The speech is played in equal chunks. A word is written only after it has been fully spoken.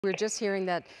We're just hearing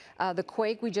that the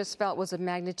quake we just felt was a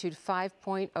magnitude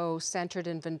 5.0 centered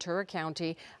in Ventura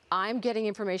County. I'm getting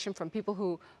information from people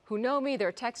who know me.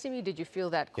 They're texting me, did you feel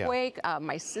that quake? Yeah.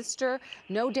 My sister,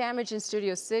 no damage in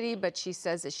Studio City, but she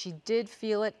says that she did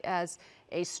feel it as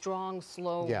a strong,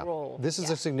 slow roll. This is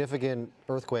a significant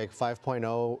earthquake,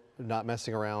 5.0, not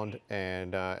messing around,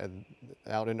 and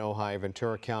out in Ojai,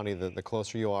 Ventura County, the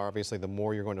closer you are, obviously, the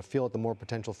more you're going to feel it, the more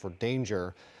potential for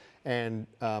danger. And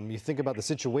you think about the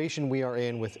situation we are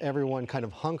in with everyone kind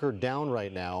of hunkered down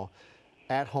right now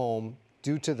at home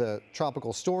due to the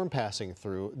tropical storm passing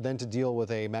through, then to deal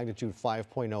with a magnitude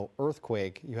 5.0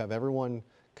 earthquake. You have everyone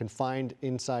confined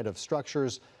inside of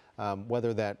structures,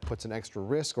 whether that puts an extra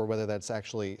risk or whether that's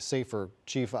actually safer.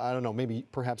 Chief, I don't know, maybe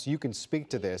perhaps you can speak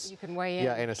to this. You can weigh in.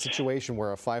 Yeah, in a situation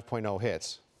where a 5.0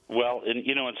 hits. Well, in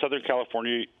Southern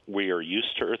California, we are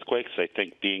used to earthquakes. I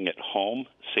think being at home,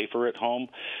 safer at home,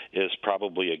 is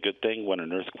probably a good thing when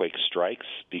an earthquake strikes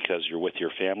because you're with your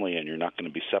family and you're not going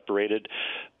to be separated.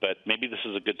 But maybe this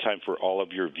is a good time for all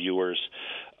of your viewers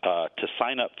to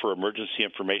sign up for emergency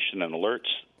information and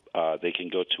alerts. They can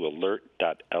go to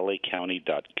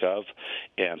alert.lacounty.gov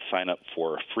and sign up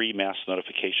for a free mass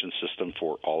notification system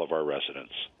for all of our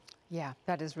residents. Yeah,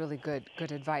 that is really good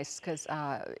advice, because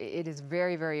it is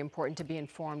very, very important to be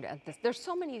informed at this. There's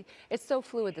so many, it's so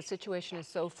fluid. The situation is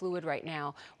so fluid right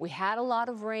now. We had a lot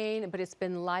of rain, but it's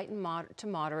been light and to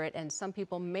moderate, and some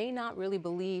people may not really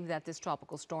believe that this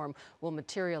tropical storm will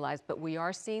materialize, but we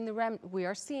are seeing we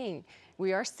are seeing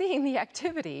the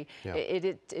activity. Yeah.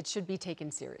 It should be taken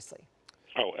seriously.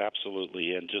 Oh,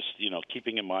 absolutely. And just,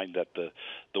 keeping in mind that the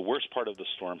worst part of the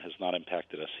storm has not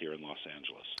impacted us here in Los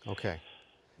Angeles. Okay.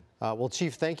 Well,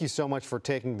 Chief, thank you so much for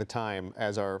taking the time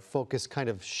as our focus kind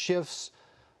of shifts.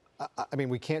 I mean,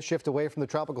 we can't shift away from the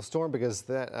tropical storm because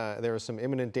there is some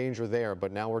imminent danger there,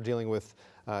 but now we're dealing with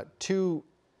two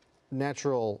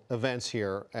natural events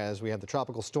here as we have the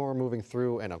tropical storm moving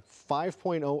through and a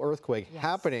 5.0 earthquake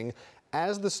happening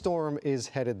as the storm is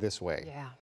headed this way. Yeah.